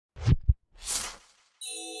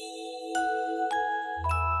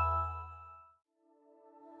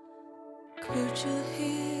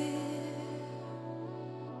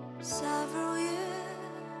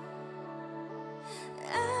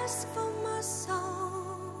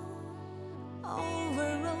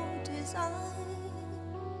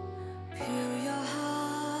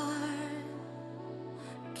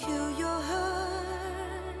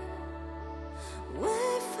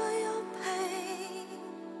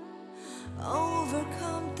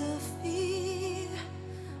overcome the fear，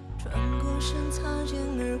 转过身擦肩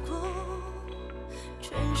而过，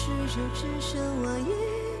全世界只剩我一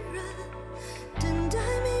人，等待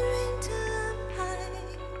命运的安排，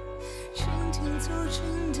倾听走近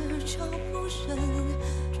的脚步声，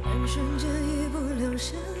转瞬间一不留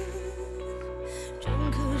神，正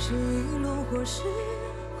可是一路或是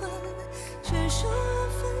魂，接受缘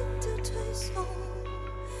分的推送，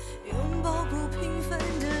拥抱不平凡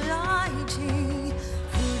的爱情。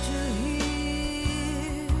Could you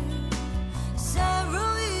hear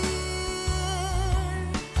sorrow here?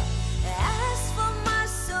 As for my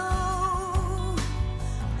soul,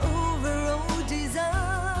 overall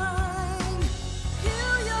design.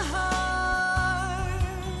 Kill your heart,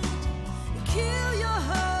 kill your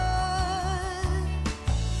hurt.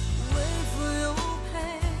 Wait for your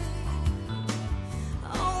pain,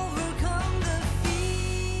 overcome the fear.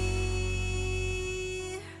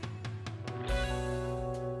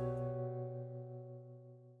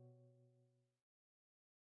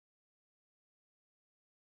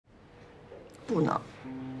 不能，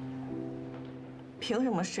凭什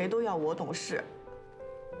么谁都要我懂事？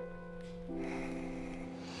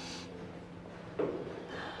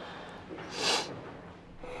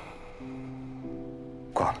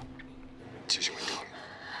挂了，记性没掉了。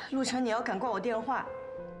陆晨，你要敢挂我电话，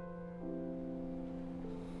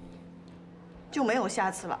就没有下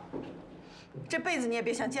次了。这辈子你也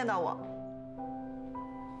别想见到我。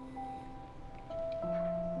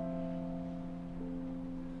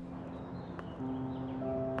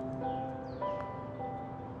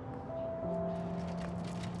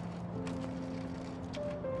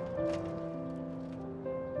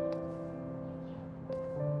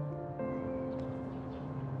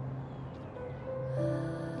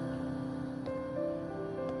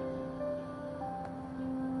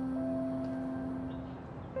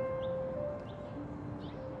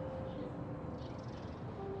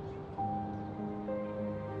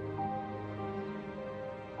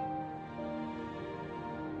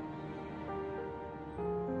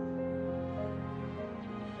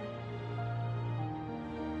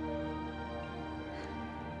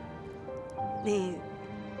你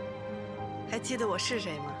还记得我是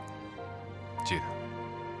谁吗？记得，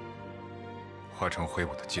化成灰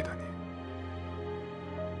我都记得你。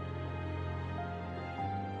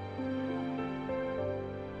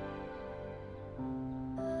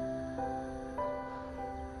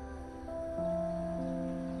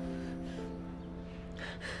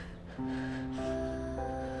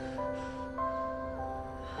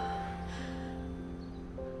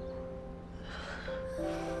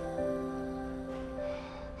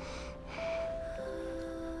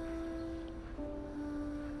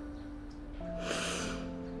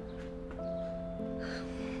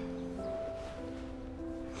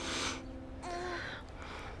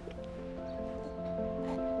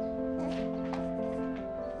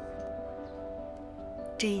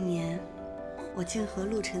这一年，我竟和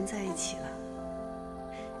陆晨在一起了，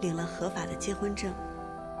领了合法的结婚证，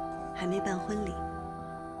还没办婚礼，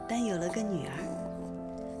但有了个女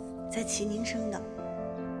儿，在齐宁生的，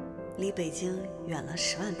离北京远了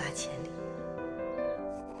108000里。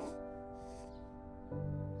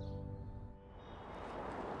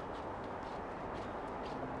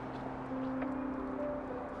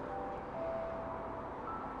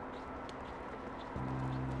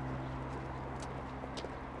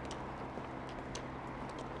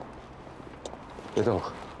别动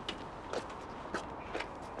了，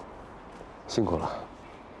辛苦了。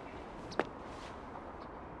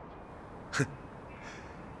哼，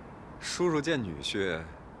叔叔见女婿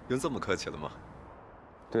用这么客气了吗？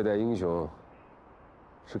对待英雄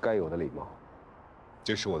是该有的礼貌。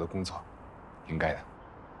这是我的工作，应该的。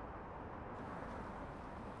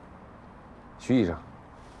徐医生，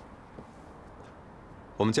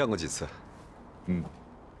我们见过几次？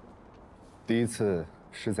第一次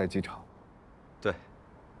是在机场。对，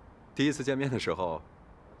第一次见面的时候，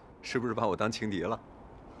是不是把我当情敌了？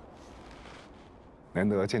难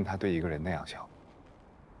得见他对一个人那样笑。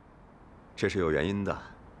这是有原因的。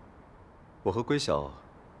我和龟晓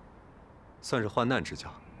算是患难之交，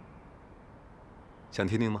想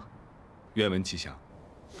听听吗？愿闻其详。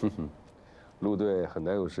哼哼，陆队很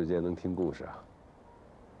难有时间能听故事啊。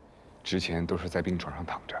之前都是在病床上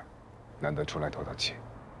躺着，难得出来透透气。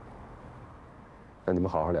那你们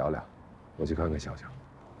好好聊聊，我去看看小强。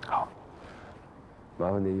好，麻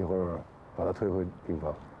烦你一会儿把他推回病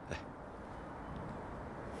房。哎，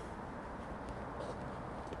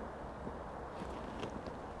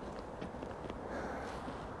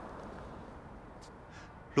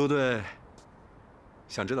陆队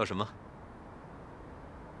想知道什么？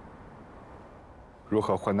如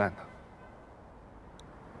何患难呢？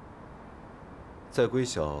在归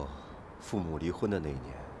小父母离婚的那一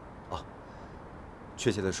年，啊，确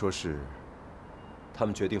切的说是他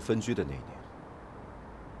们决定分居的那一年，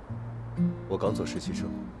我刚做实习生。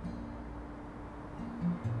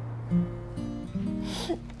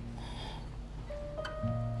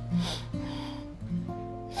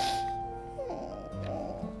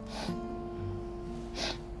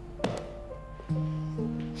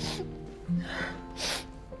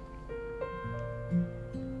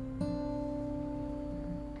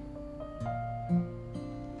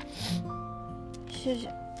谢谢。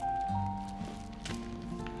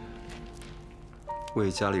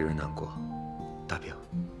为家里人难过，大病。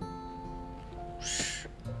是，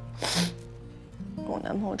跟我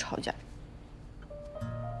男朋友吵架。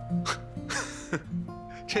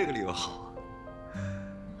这个理由好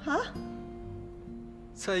啊！啊？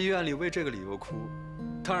在医院里为这个理由哭，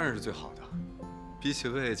当然是最好的，比起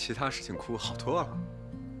为其他事情哭好多了。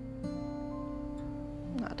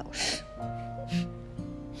那倒是。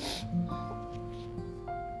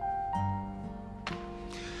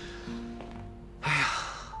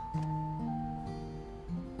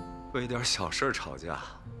为点小事吵架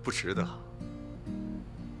不值得。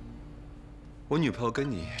我女朋友跟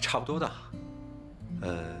你差不多大，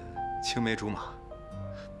青梅竹马。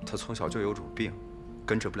她从小就有种病，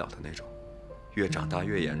根治不了的那种，越长大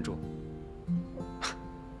越严重。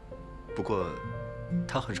不过，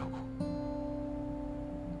她很少哭。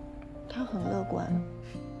他很乐观。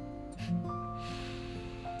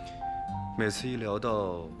每次一聊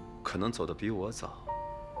到可能走得比我早，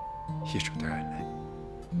一直掉眼泪。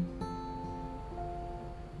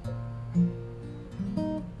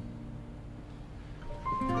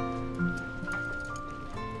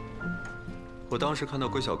我当时看到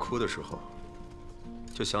归小哭的时候，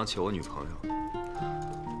就想起我女朋友。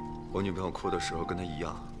我女朋友哭的时候跟她一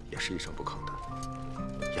样，也是一声不吭的，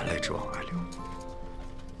眼泪直往外流。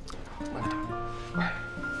慢点，哎，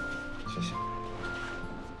谢谢。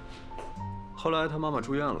后来她妈妈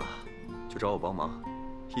住院了，就找我帮忙，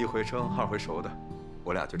一回生二回熟的，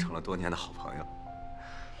我俩就成了多年的好朋友。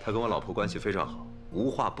她跟我老婆关系非常好，无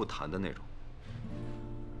话不谈的那种。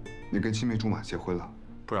你跟青梅竹马结婚了？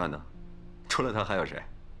不然呢？除了她还有谁？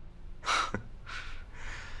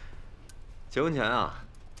结婚前啊，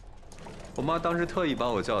我妈当时特意把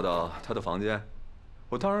我叫到她的房间，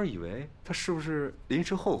我当时以为她是不是临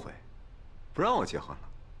时后悔，不让我结婚了。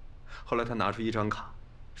后来她拿出一张卡，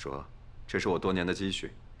说这是我多年的积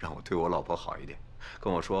蓄，让我对我老婆好一点，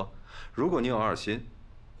跟我说，如果你有二心，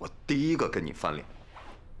我第一个跟你翻脸。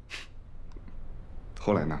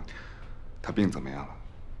后来呢？她病怎么样了？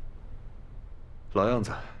老样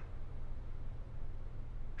子。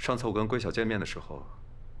上次我跟归小见面的时候，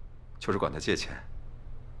就是管她借钱，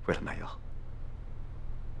为了买药。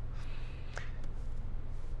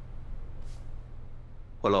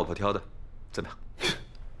我老婆挑的，怎么样？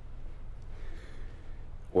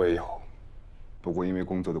我也有，不过因为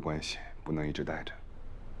工作的关系，不能一直带着。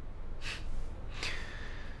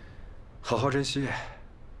好好珍惜，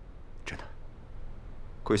真的。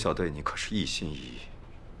归小对你可是一心一意。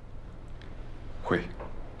会，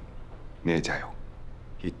你也加油。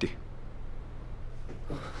一定。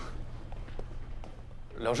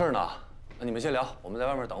聊事儿呢，那你们先聊，我们在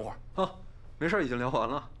外面等会儿。啊，没事，已经聊完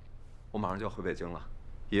了。我马上就要回北京了，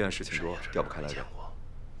医院事情多，调不开来人。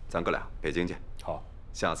咱哥俩北京见。好，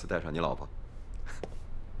下次带上你老婆。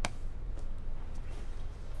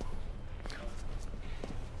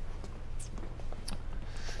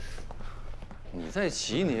你在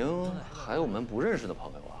吉宁还有我们不认识的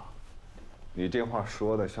朋友啊？你这话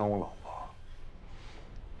说的像我老婆。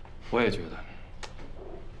我也觉得。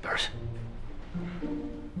边儿去。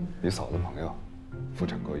你嫂子朋友，妇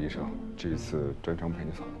产科医生，这次专程陪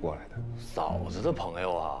你嫂子过来的。嫂子的朋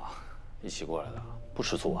友啊，一起过来的，不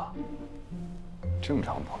吃醋啊？正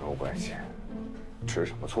常朋友关系，吃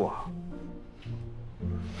什么醋啊？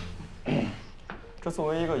这作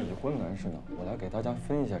为一个已婚男士呢，我来给大家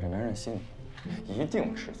分析一下这男人心理，一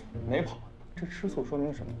定吃醋，没跑。这吃醋说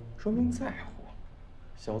明什么？说明在乎，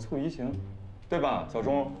小醋怡情，对吧，小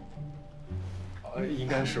钟？应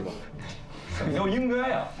该是吧。什么叫应该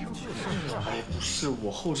呀？哎，不是，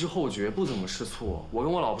我后知后觉，不怎么吃醋。我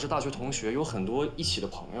跟我老婆是大学同学，有很多一起的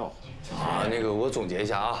朋友。啊，那个我总结一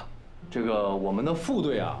下啊，这个我们的副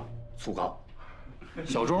队啊，醋高，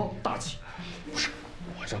小钟大气。不是，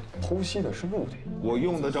我这剖析的是目的。我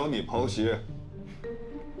用得着你剖析？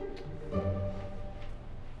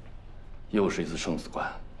又是一次生死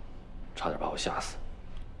关，差点把我吓死。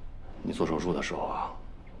你做手术的时候啊，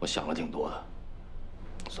我想了挺多的。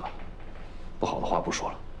算了，不好的话不说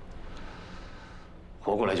了。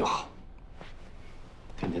活过来就好，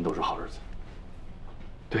天天都是好日子。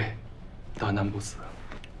对，大难不死，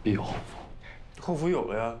必有后福。后福有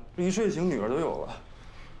了呀，一睡醒女儿都有了。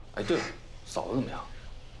哎，对了，嫂子怎么样？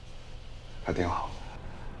还挺好。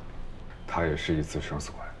她也是一次生死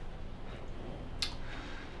关。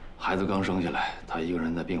孩子刚生下来，她一个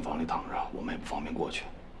人在病房里躺着，我们也不方便过去，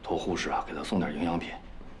托护士啊给她送点营养品。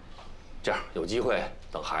这样有机会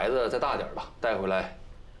等孩子再大点吧，带回来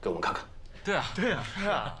给我们看看。对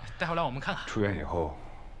啊，带回来我们看看。出院以后，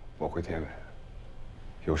我回天北，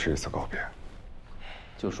又是一次告别。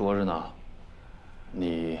就说是呢，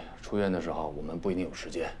你出院的时候我们不一定有时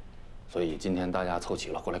间，所以今天大家凑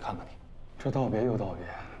齐了过来看看你。这道别又道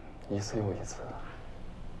别，一次又一次的，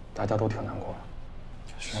大家都挺难过的。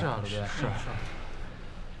是啊，陆队，是。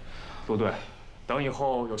陆队，等以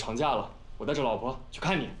后有长假了，我带着老婆去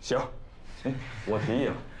看你。行，哎，我提议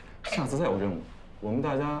了，下次再有任务，我们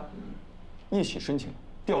大家一起申请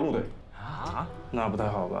调陆队。啊？那不太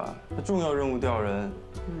好吧？重要任务调人，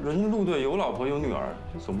人家陆队有老婆有女儿，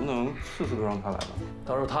总不能次次都让他来吧？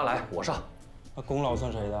到时候他来，我上。那功劳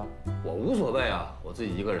算谁的？我无所谓啊，我自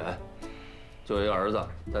己一个人，就有一个儿子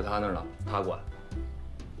在他那儿呢，他管。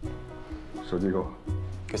手机给我，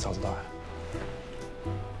给嫂子打呀。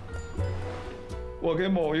我给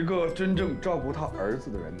某一个真正照顾他儿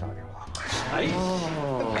子的人打电话。哎，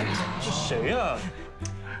这谁呀？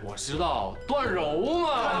我知道，段柔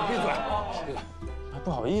嘛。闭嘴！不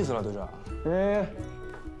好意思了，队长。哎，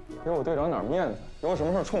给我队长点面子，有什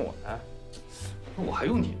么事冲我来。我还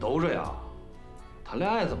用你兜着呀？谈恋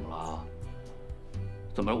爱怎么了？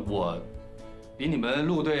怎么我比你们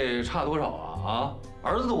陆队差多少啊？啊，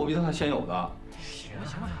儿子我比他先有的。行了，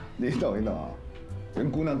你等一等啊，人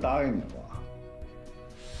姑娘答应你了吧？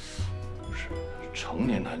不是，成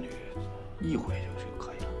年男女一回就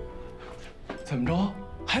可以了。怎么着？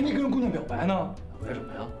还没跟人姑娘表白呢？表白什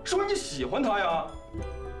么呀？说你喜欢她呀？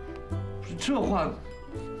不是这话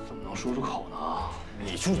怎么能说出口呢？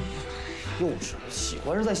你就幼稚，喜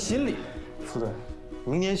欢是在心里。副队，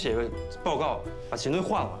明年写个报告，把秦队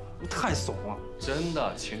换了，太怂了。真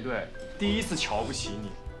的，秦队第一次瞧不起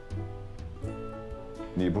你。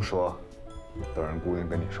你不说，等人姑娘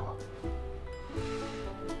跟你说。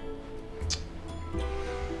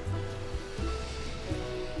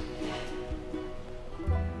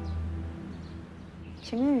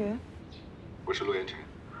秦明宇，我是陆yan chen。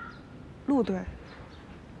陆队，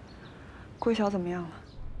龟晓怎么样了？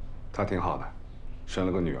她挺好的，生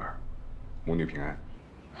了个女儿，母女平安。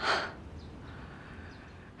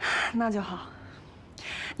那就好。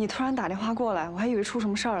你突然打电话过来，我还以为出什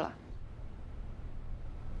么事儿了。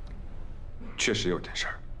确实有件事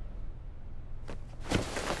儿。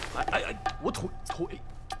哎，我腿，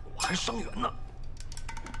我还伤员呢。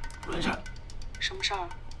陆yan chen，什么事儿？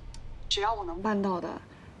只要我能办到的，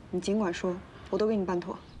你尽管说，我都给你办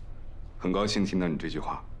妥。很高兴听到你这句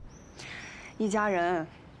话。一家人，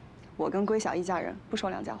我跟龟晓一家人，不说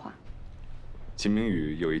两家话。金明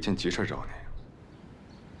宇有一件急事找你。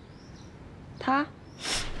他？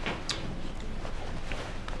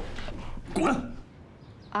滚！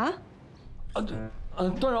啊？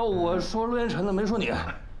段柔，我说陆yan chen的，没说你。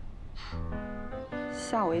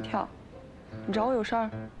吓我一跳！你找我有事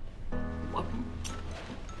儿？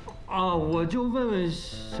我就问问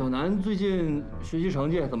小南最近学习成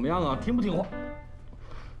绩怎么样啊？听不听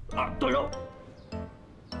话？段柔，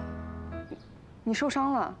你受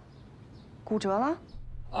伤了？骨折了？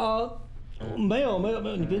没有，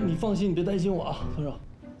你放心，你别担心我啊，段柔。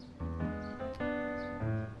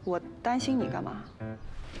我担心你干嘛？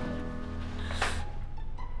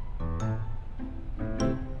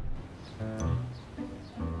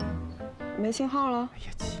没信号了？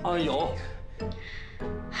有。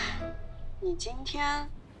你今天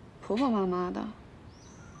婆婆妈妈的，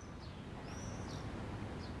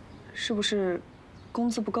是不是工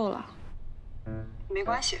资不够了？没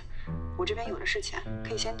关系，我这边有的是钱，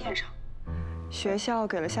可以先垫上。学校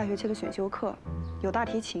给了下学期的选修课，有大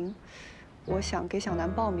提琴，我想给小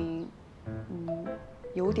南报名，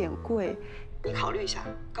有点贵，你考虑一下，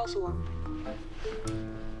告诉我。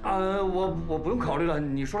我不用考虑了，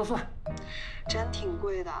你说了算。真挺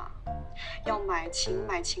贵的，要买琴、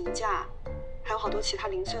买琴架，还有好多其他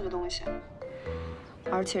零碎的东西。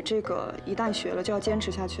而且这个一旦学了就要坚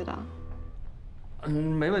持下去的。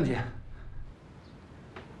没问题。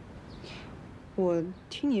我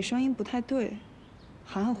听你声音不太对，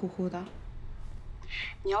含含糊糊的。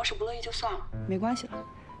你要是不乐意就算了，没关系了，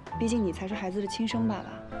毕竟你才是孩子的亲生爸爸。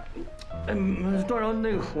段柔，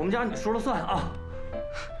那个我们家你说了算啊。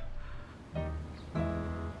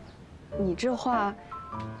你这话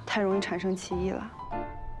太容易产生歧义了。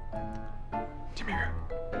金明宇。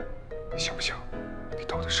你想不想？你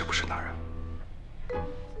到底是不是男人？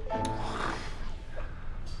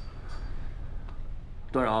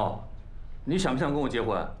段饶，你想不想跟我结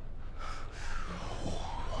婚？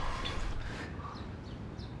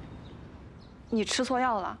你吃错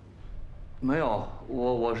药了？没有，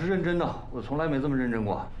我是认真的，我从来没这么认真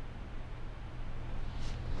过。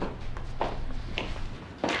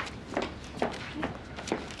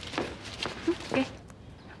给，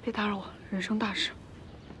别打扰我，人生大事。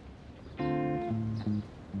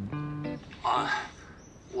啊，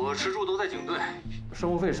我吃住都在警队，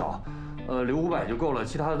生活费少，留500就够了，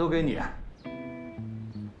其他的都给你。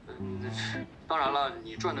当然了，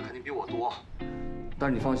你赚的肯定比我多，但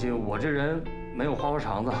是你放心，我这人没有花花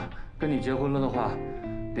肠子，跟你结婚了的话，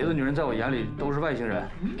别的女人在我眼里都是外星人。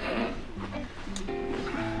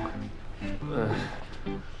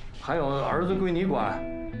还有儿子归你管，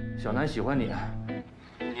小南喜欢你，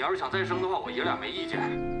你要是想再生的话，我爷俩没意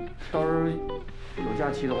见。到时候有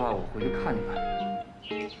假期的话，我回去看你们。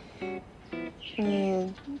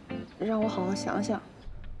你让我好好想想。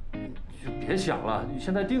就别想了，你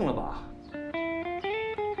现在定了吧。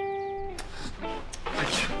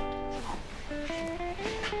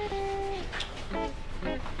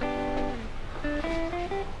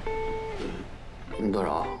段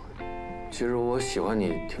饶，其实我喜欢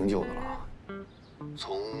你挺久的了。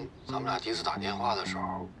从咱们俩第一次打电话的时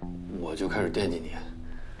候，我就开始惦记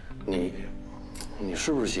你。你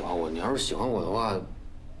是不是喜欢我？你要是喜欢我的话，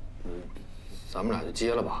咱们俩就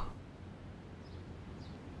结了吧。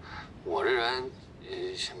我这人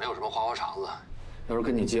也没有什么花花肠子，要是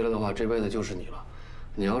跟你结了的话，这辈子就是你了。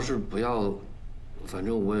你要是不要，反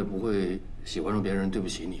正我也不会喜欢上别人，对不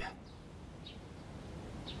起你。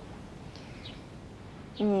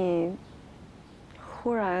你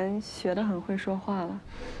忽然学得很会说话了。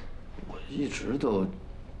我一直都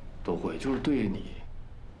会，就是对你。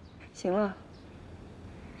行了，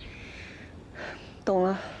懂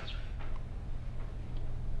了。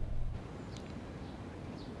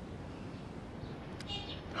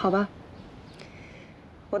好吧，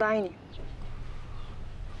我答应你。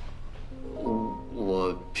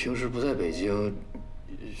我平时不在北京，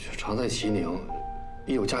常在齐宁，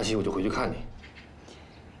一有假期我就回去看你。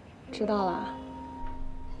知道了。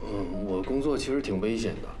我工作其实挺危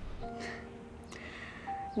险的。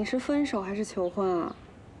你是分手还是求婚啊？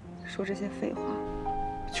说这些废话。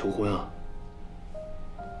求婚啊？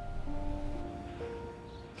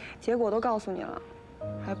结果都告诉你了，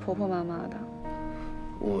还婆婆妈妈的。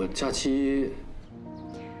我假期……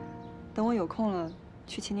等我有空了，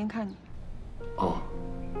去齐宁看你。哦。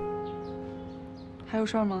还有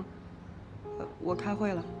事儿吗？我开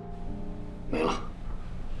会了。没了。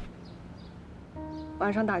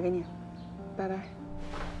晚上打给你，拜拜。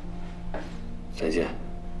再见。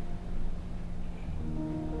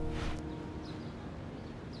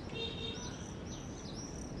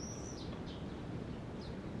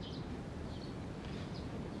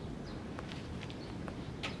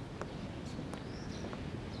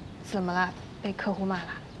怎么了？被客户骂了？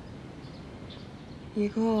一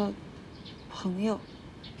个朋友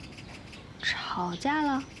吵架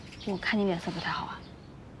了？我看你脸色不太好啊。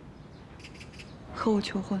和我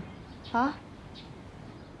求婚。啊？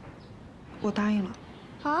我答应了。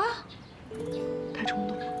啊？太冲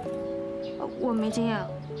动了。我没经验。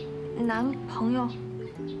男朋友？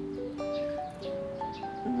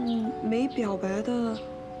没表白的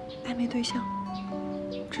暧昧对象，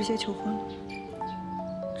直接求婚了。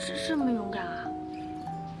这么勇敢啊！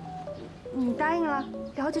你答应了？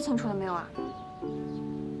了解清楚了没有啊？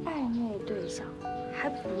暧昧对象，还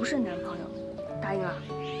不是男朋友，答应了？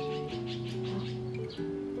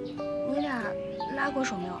你俩拉过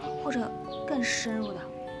手没有？或者更深入的？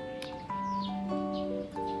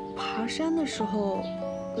爬山的时候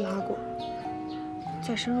拉过，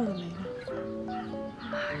再深入的没了。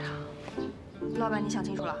妈呀！老板，你想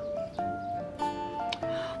清楚了？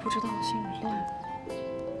不知道，心里乱。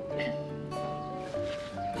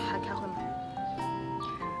还开会吗？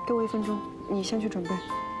给我1分钟，你先去准备，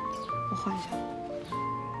我换一下。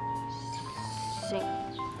行。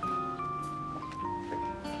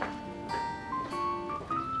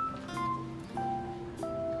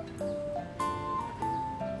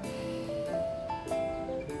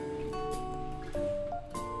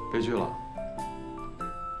别去了。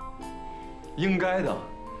应该的，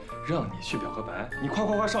让你去表个白，你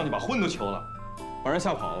快上去把婚都求了，把人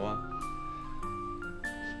吓跑了吧？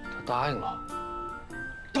他答应了。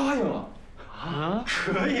答应了？啊？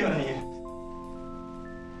可以啊你。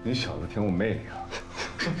你小子挺有魅力啊！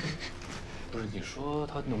不是，你说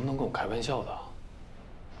他能不能跟我开玩笑的？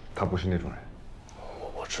他不是那种人。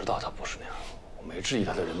我知道他不是那样，我没质疑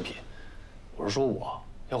他的人品，我是说我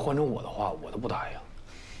要换成我的话，我都不答应。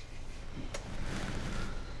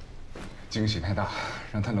惊喜太大，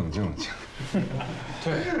让他冷静冷静。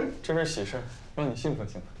对，这是喜事，让你兴奋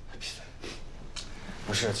兴奋。闭嘴！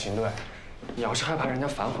不是秦队，你要是害怕人家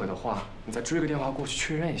反悔的话，你再追个电话过去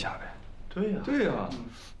确认一下呗。对呀，对呀，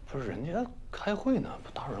不是人家开会呢，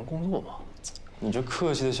不打扰人工作吗？你这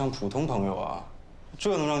客气的像普通朋友啊，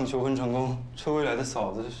这能让你求婚成功？这未来的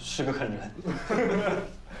嫂子是个狠人。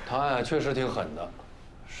他呀，确实挺狠的，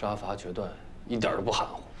杀伐决断，一点都不含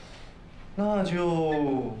糊。那就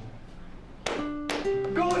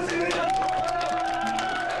恭喜你！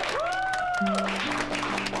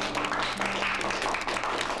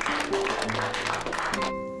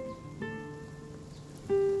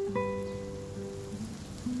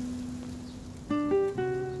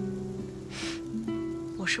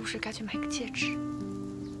我是不是该去买个戒指？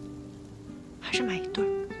还是买一对儿？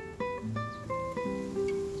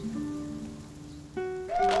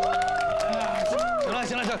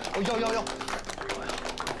行了，要！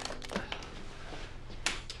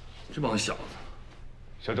这帮小子，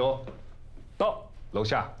小周，到楼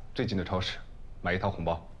下最近的超市买一套红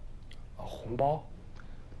包。啊，红包？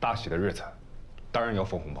大喜的日子，当然要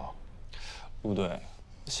封红包。不对，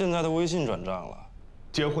现在的微信转账了。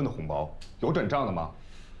结婚的红包有转账的吗？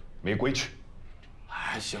没规矩。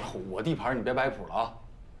哎，行了，我地盘你别摆谱了啊！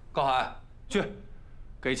高海，去，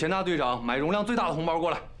给钱大队长买容量最大的红包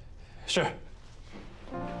过来。是。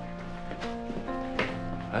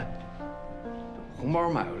哎，红包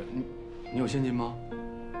买回来，你有现金吗？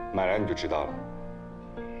买来你就知道了。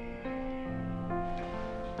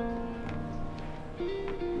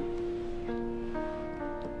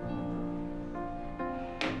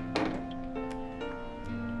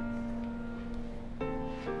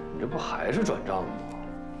你这不还是转账吗？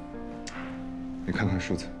你看看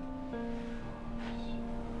数字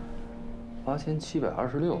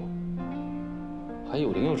，8726，还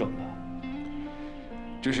有零有整的。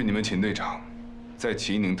这是你们秦队长在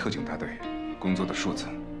齐宁特警大队工作的数字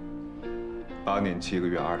，8年7个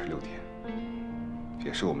月26天，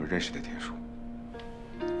也是我们认识的天数。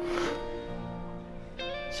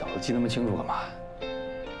小子记那么清楚干嘛？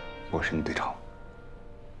我是你队长。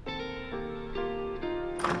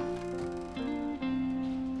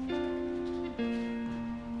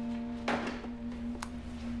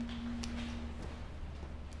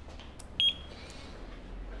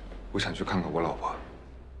我想去看看我老婆。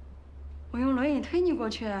我用轮椅推你过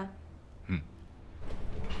去。嗯。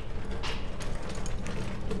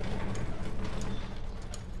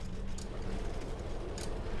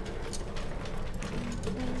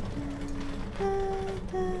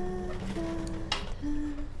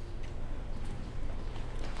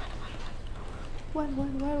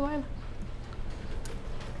歪了。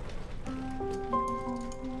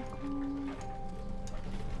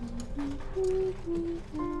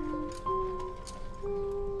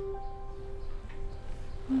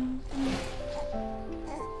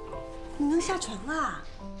你能下床啊？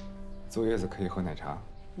坐月子可以喝奶茶。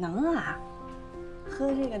能啊，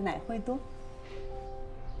喝这个奶会多。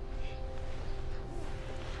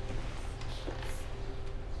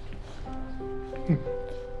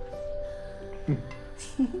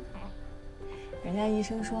人家医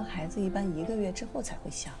生说，孩子一般1个月之后才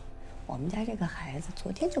会笑。我们家这个孩子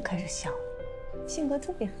昨天就开始笑了，性格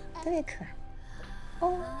特别好，特别可爱。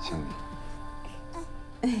哦，像你。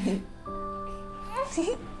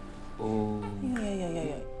哦。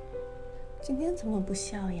呦，今天怎么不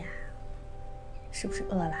笑呀？是不是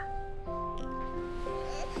饿了？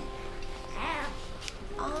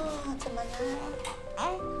哦，怎么了？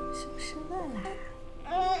是不是饿了？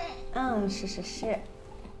嗯，是。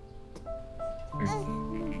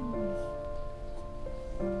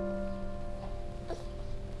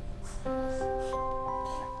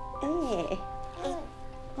哎，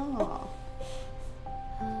哦，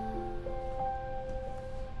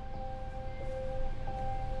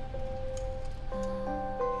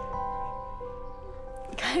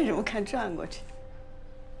看什么看？转过去，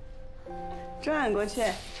转过去。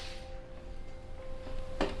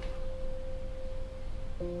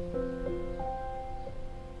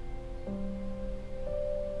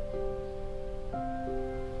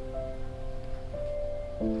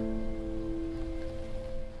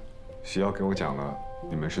喜瑶给我讲了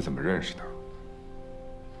你们是怎么认识的，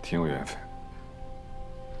挺有缘分。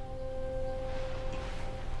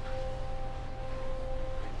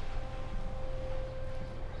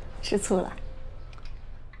吃醋了？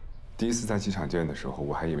第一次在机场见的时候，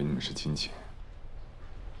我还以为你们是亲戚。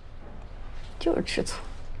就是吃醋。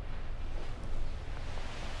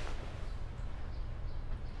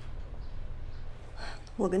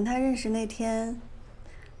我跟他认识那天，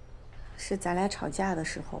是咱俩吵架的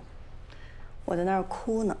时候，我在那儿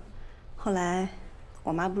哭呢。后来，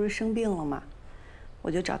我妈不是生病了吗？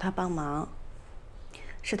我就找他帮忙。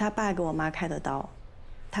是他爸给我妈开的刀，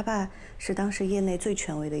他爸是当时业内最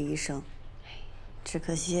权威的医生，只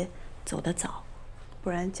可惜走得早，不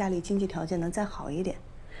然家里经济条件能再好一点，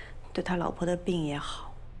对他老婆的病也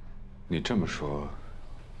好。你这么说，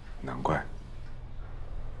难怪。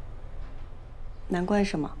难怪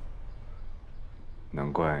什么？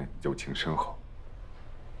难怪友情深厚。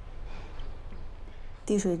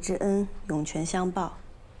滴水之恩，涌泉相报。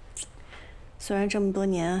虽然这么多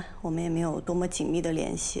年我们也没有多么紧密的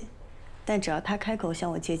联系，但只要他开口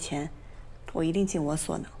向我借钱，我一定尽我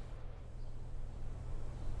所能。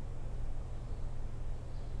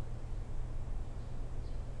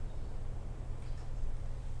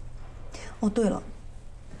哦，对了，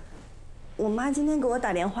我妈今天给我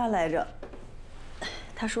打电话来着，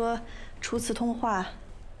她说初次通话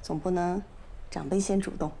总不能长辈先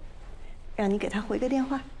主动，让你给她回个电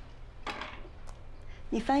话。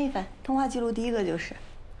你翻一翻通话记录，第一个就是。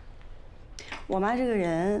我妈这个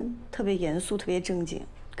人特别严肃，特别正经，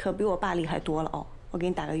可比我爸厉害多了哦。我给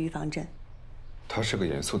你打个预防针。他是个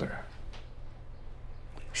严肃的人。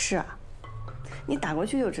是啊，你打过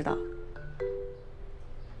去就知道。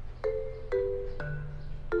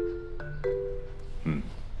嗯。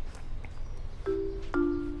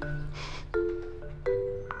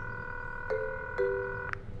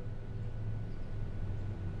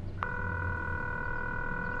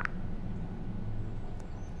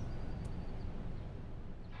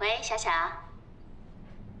喂，小小。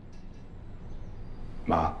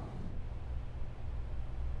妈。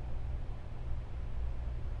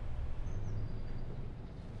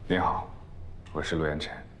您好，我是陆yan chen。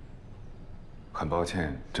很抱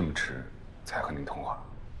歉这么迟才和您通话。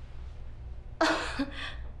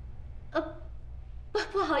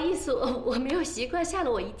不好意思，我没有习惯，吓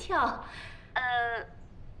了我一跳。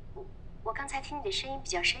我刚才听你的声音比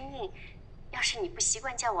较生硬，要是你不习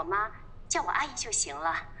惯叫我妈，叫我阿姨就行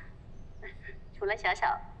了。除了小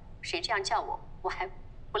小，谁这样叫我，我还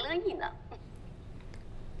不乐意呢。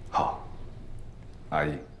好，阿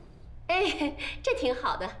姨。哎，这挺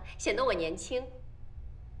好的，显得我年轻。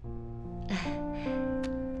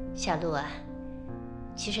小陆啊，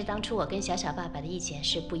其实当初我跟小小爸爸的意见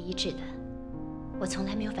是不一致的，我从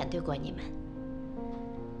来没有反对过你们。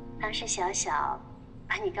当时小小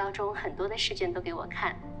把你高中很多的试卷都给我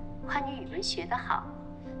看，夸你语文学得好，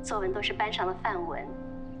作文都是班上的范文，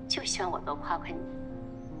就希望我多夸夸你。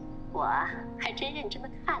我啊，还真认真的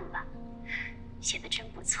看了，写得真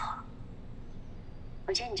不错。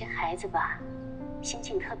我觉得你这孩子吧，心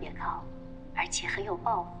境特别高，而且很有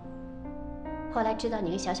抱负。后来知道你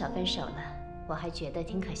跟小小分手了，我还觉得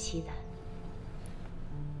挺可惜的。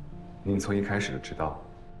您从一开始就知道？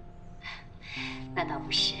那倒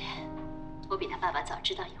不是，我比他爸爸早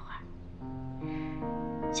知道一会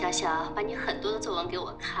儿。小小把你很多的作文给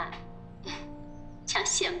我看，像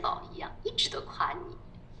献宝一样，一直都夸你。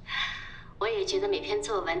我也觉得每篇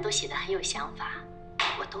作文都写得很有想法，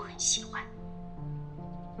我都很喜欢。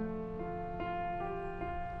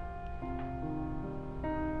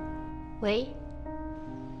喂，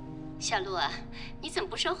小陆啊，你怎么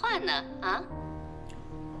不说话呢？啊？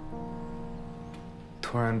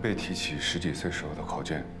突然被提起10几岁时候的考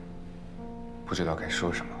卷，不知道该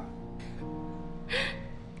说什么。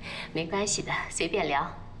没关系的，随便聊，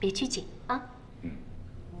别拘谨啊。嗯。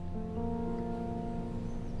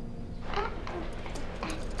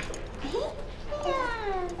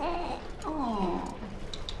哦。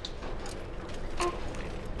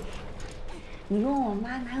你跟我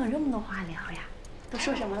妈哪有这么多话聊呀？都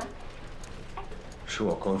说什么了？是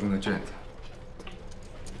我高中的卷子，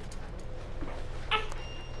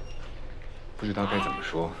不知道该怎么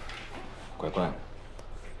说，怪怪的。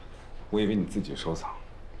我以为你自己收藏，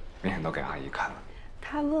没想到给阿姨看了。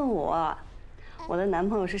她问我的男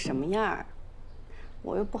朋友是什么样儿，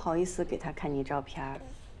我又不好意思给她看你照片，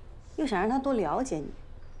又想让她多了解你，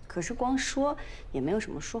可是光说也没有什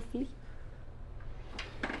么说服力。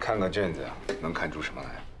看个卷子能看出什么来？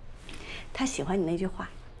他喜欢你那句话。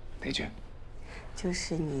哪句？就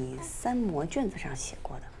是你3模卷子上写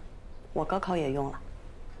过的，我高考也用了。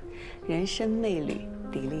人生魅力，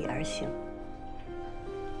砥砺而行。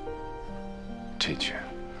这句。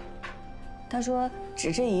他说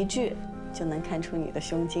只这一句就能看出你的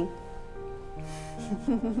胸襟。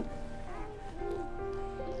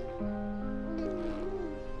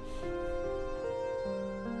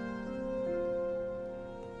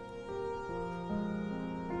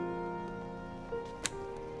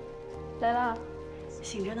来了，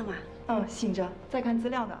醒着呢吗？嗯，醒着，在看资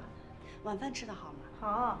料呢。晚饭吃得好吗？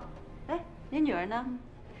好。哎，你女儿呢？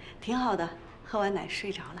挺好的，喝完奶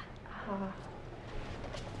睡着了。好。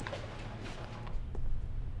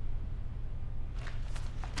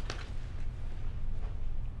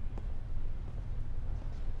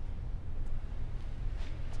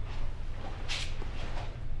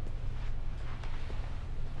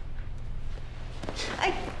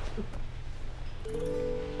哎，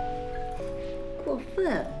过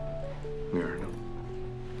分！女儿呢？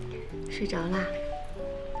睡着啦，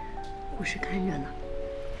护士看着呢。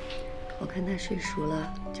我看她睡熟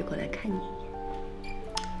了，就过来看你一眼。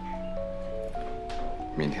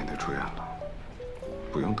明天她出院了，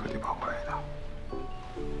不用特地跑过来的。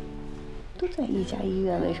都在一家医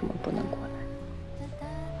院，为什么不能过来？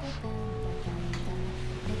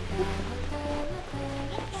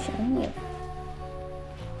想你了。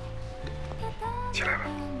起来吧。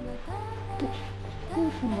为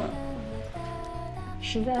什么？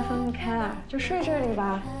实在分不开啊，就睡这里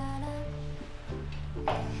吧。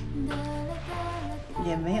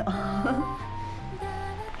也没有。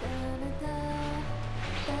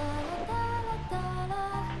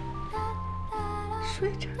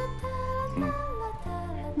睡这儿。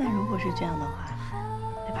那如果是这样的话，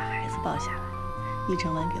得把孩子抱下来，一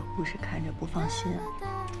整晚给护士看着，不放心啊。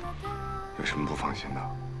有什么不放心的？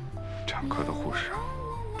产科的护士啊，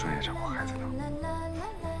专业照顾孩子的。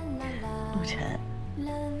陆晨，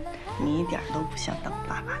你一点都不像当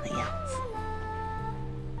爸爸的样子。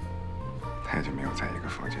太久没有在一个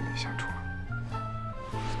房间里相处了。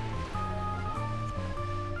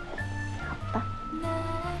好吧。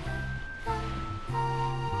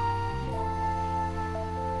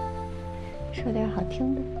说点好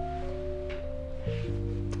听的。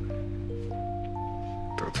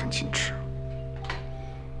得寸进尺。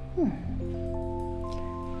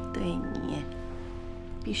对你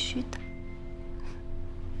必须的。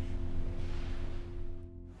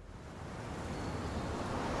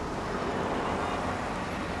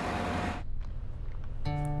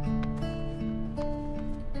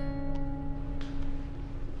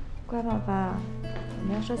乖宝宝，我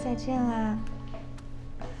们要说再见啦。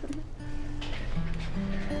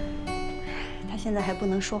他现在还不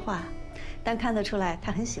能说话，但看得出来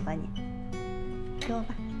他很喜欢你。给我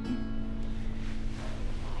吧。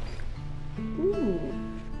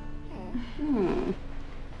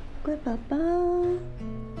乖宝宝，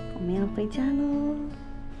我们要回家喽。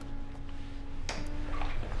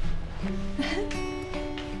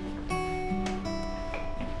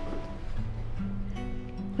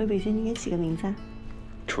回北京你给起个名字啊？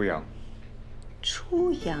初阳。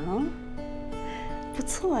初阳，不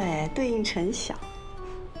错哎，对应陈晓。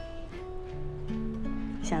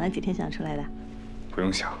想了几天想出来的？不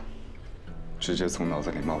用想，直接从脑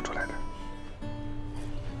子里冒出来的。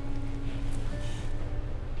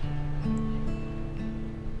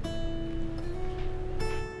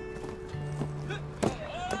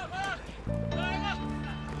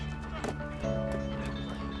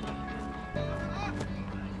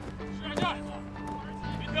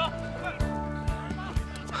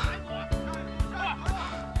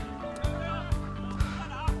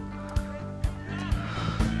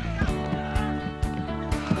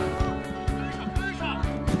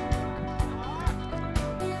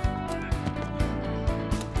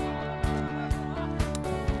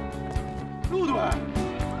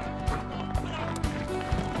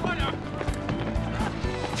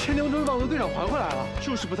队长还回来了，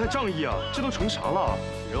就是不太仗义啊！这都成啥了？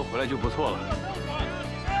人回来就不错了。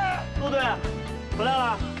陆队，回来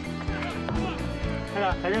了。看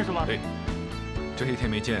看还认识吗？对，这些天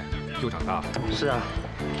没见，又长大了。是啊，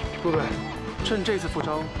陆队，趁这次复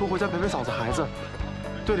招，多回家陪陪嫂子孩子。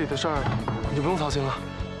队里的事儿你就不用操心了。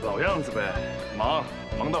老样子呗，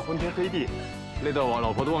忙到昏天黑地，累到我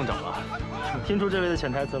老婆都忘找了。你听出这位的潜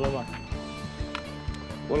台词了吗？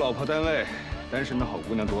我老婆单位单身的好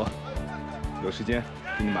姑娘多。有时间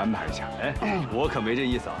给你们安排一下。哎，我可没这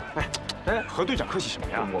意思啊！哎，和队长客气什么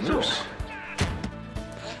呀？我们就是。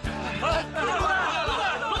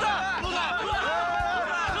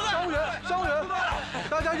伤务员，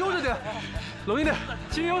大家悠着点，冷一点。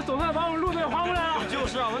亲友总算把我们陆队还回来了。就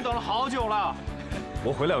是啊，我们等了好久了。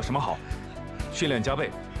我回来有什么好？训练加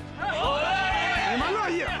倍。你们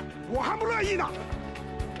乐意，我还不乐意呢。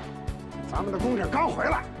咱们的公使刚回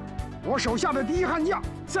来，我手下的第一悍将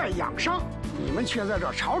在养伤。你们却在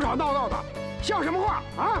这吵吵闹闹的，像什么话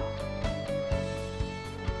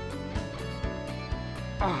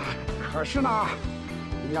啊？可是呢，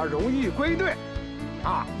你要荣誉归队，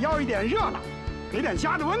要一点热闹，给点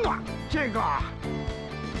家的温暖，这个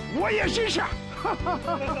我也支持。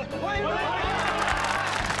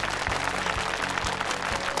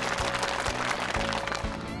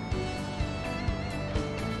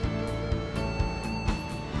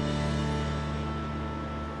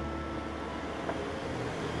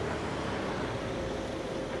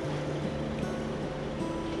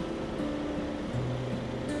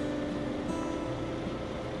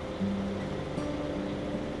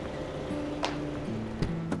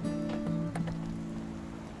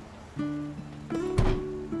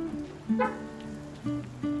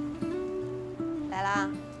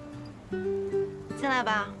吗？进来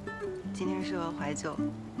吧，今天适合怀旧。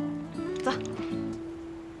走。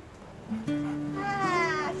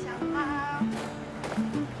啊，小猫。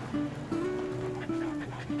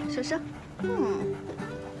手手，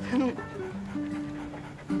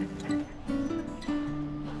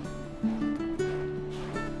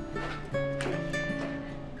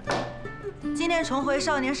今天重回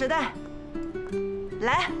少年时代，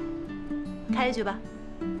来，开一局吧。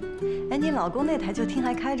哎，你老公那台旧厅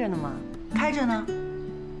还开着呢吗？开着呢，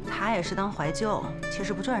他也是当怀旧，其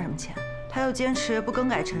实不赚什么钱。他又坚持不更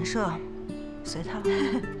改陈设，随他。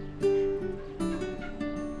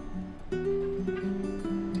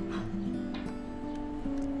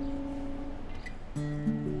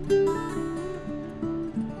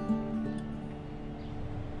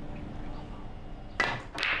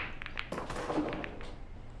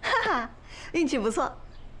哈哈，运气不错。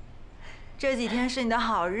这几天是你的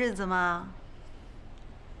好日子吗？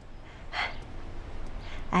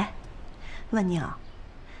哎，问你啊，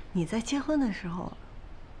你在结婚的时候，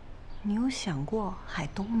你有想过海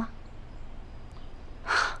东吗？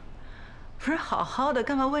不是好好的，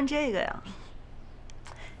干嘛问这个呀？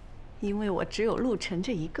因为我只有陆晨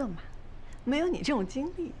这一个嘛，没有你这种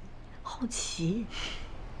经历，好奇。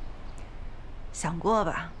想过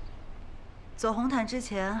吧，走红毯之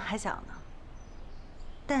前还想呢，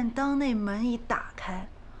但当那门一打开，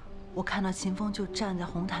我看到秦风就站在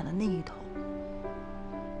红毯的另一头。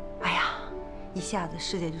哎呀，一下子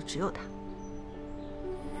世界就只有他。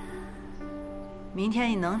明天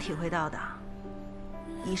你能体会到的，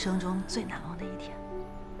一生中最难忘的一天。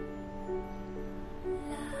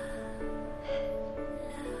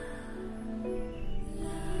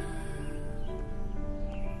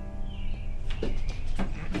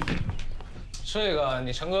这个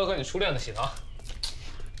你陈哥和你初恋的喜糖。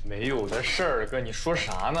没有的事儿，哥，你说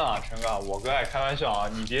啥呢？陈哥，我哥爱开玩笑啊，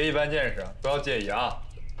你别一般见识，不要介意啊。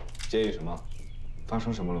介意什么？发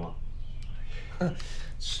生什么了吗？哼，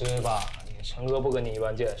吃吧，你陈哥不跟你一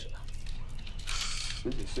般见识。10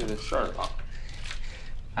几岁的事儿了。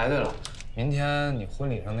哎，对了，明天你婚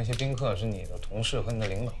礼上那些宾客是你的同事和你的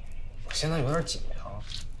领导，我现在有点紧张。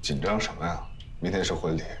紧张什么呀？明天是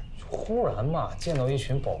婚礼。忽然嘛，见到一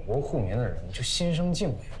群保国护民的人，就心生敬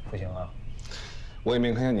畏，不行啊？我也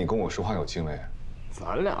没看见你跟我说话有敬畏。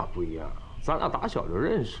咱俩不一样，咱俩打小就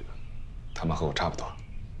认识。他们和我差不多。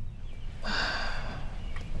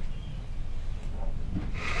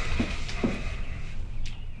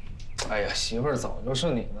哎呀，媳妇儿早就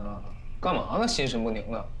是你呢，干嘛呢？心神不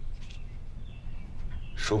宁的。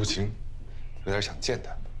说不清，有点想见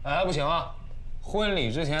他。哎，不行啊，婚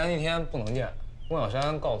礼之前一天不能见。孟小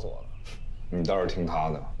山告诉我了。你倒是听他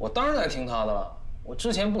的。我当然得听他的了。我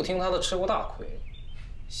之前不听他的吃过大亏，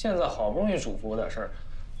现在好不容易嘱咐我点事儿，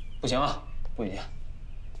不行啊，不许见。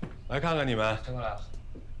来看看你们，陈哥来了。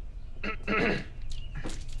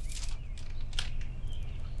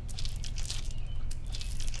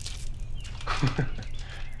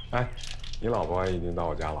哎，你老婆已经到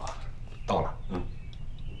我家了。到了，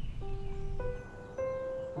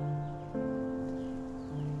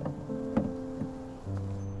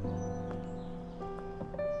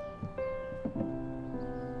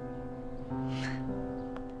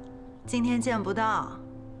今天见不到。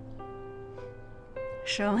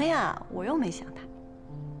什么呀？我又没想他。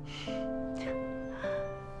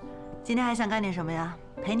今天还想干点什么呀？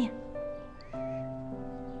陪你。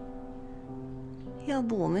要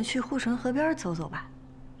不我们去护城河边走走吧，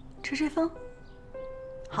吹吹风。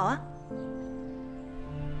好啊。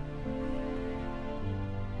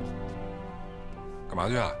干嘛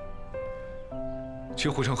去啊？去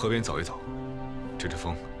护城河边走一走，吹吹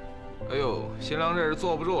风。哎呦，新郎这是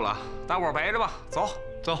坐不住了，大伙儿陪着吧，走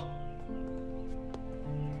走。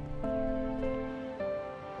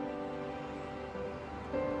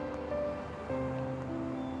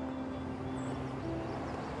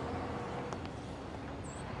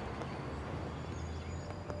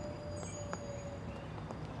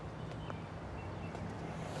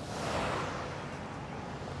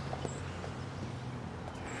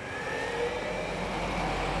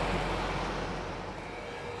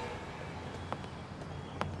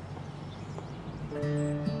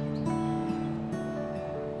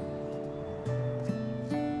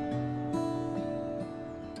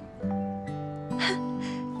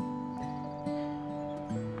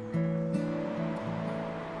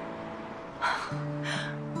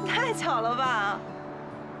太巧了吧！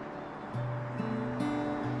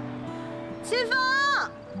秦风，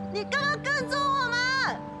你干嘛跟踪我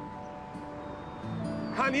们？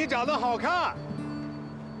看你长得好看。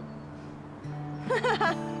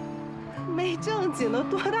没正经的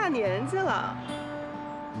多大年纪了？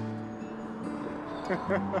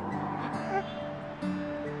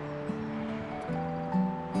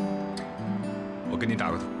我跟你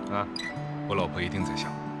打个赌啊，我老婆一定在笑。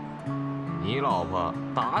你老婆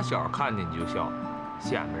打小看见你就笑，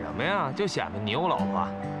显摆什么呀？就显摆你有老婆。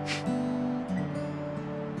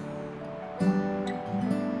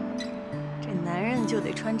这男人就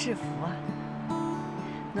得穿制服啊，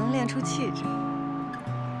能练出气质。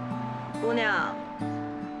姑娘，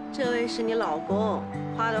这位是你老公，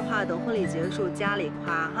夸的话等婚礼结束家里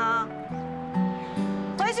夸哈。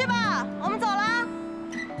回去吧，我们走了。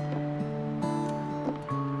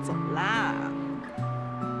走啦。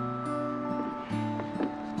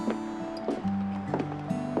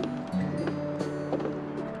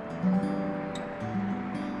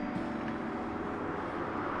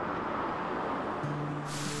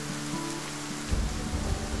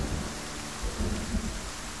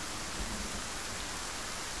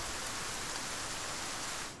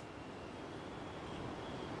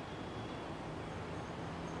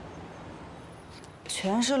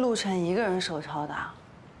全是陆晨一个人手抄的。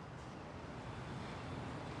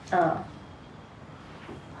嗯。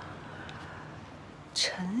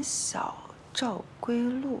陈晓赵归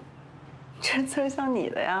路，这字儿像你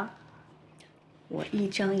的呀。我一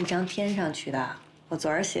张一张添上去的，我昨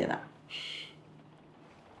儿写的。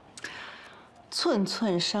寸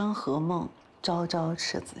寸山河梦，朝朝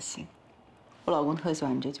赤子心。我老公特喜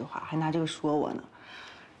欢这句话，还拿这个说我呢，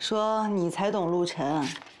说你才懂陆晨，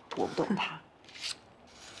我不懂他。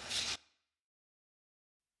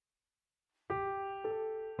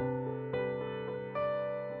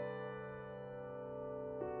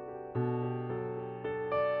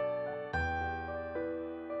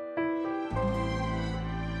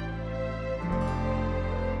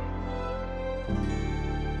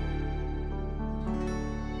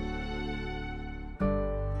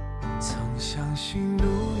相信努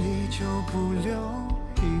力就不留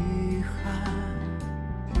遗憾，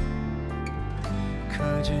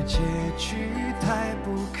可这结局太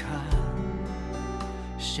不堪，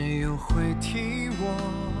谁又会替我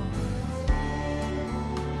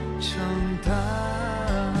承担？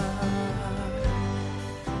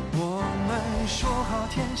我们说好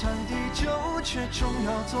天长地久，却终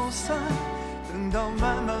要走散。等到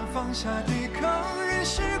慢慢放下抵抗，任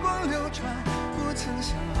时光流转，不曾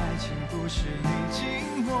想爱情不是历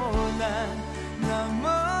经磨难那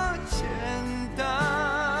么简单。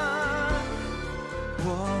我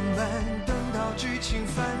们等到剧情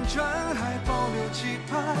反转，还保留期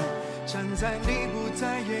盼，站在你不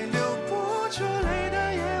在也流不出泪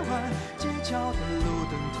的夜晚，街角的路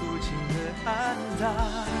灯途经的黯淡，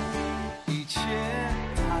一切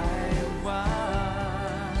太晚。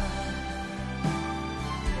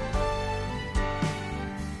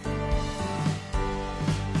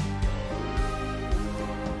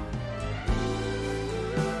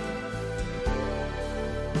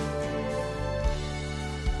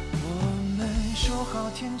说好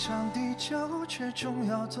天长地久，却终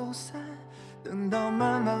要走散。等到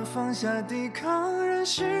慢慢放下抵抗，任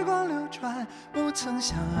时光流转，不曾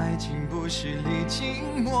想爱情不是历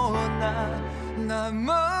经磨难那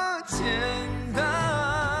么简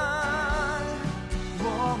单。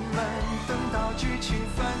我们等到剧情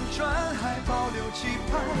反转，还保留期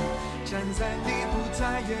盼，站在你不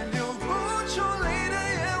在也流不出泪的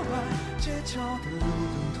夜晚，街角的路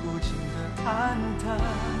灯途经的黯淡。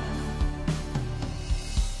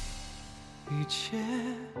一切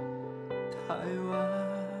太晚。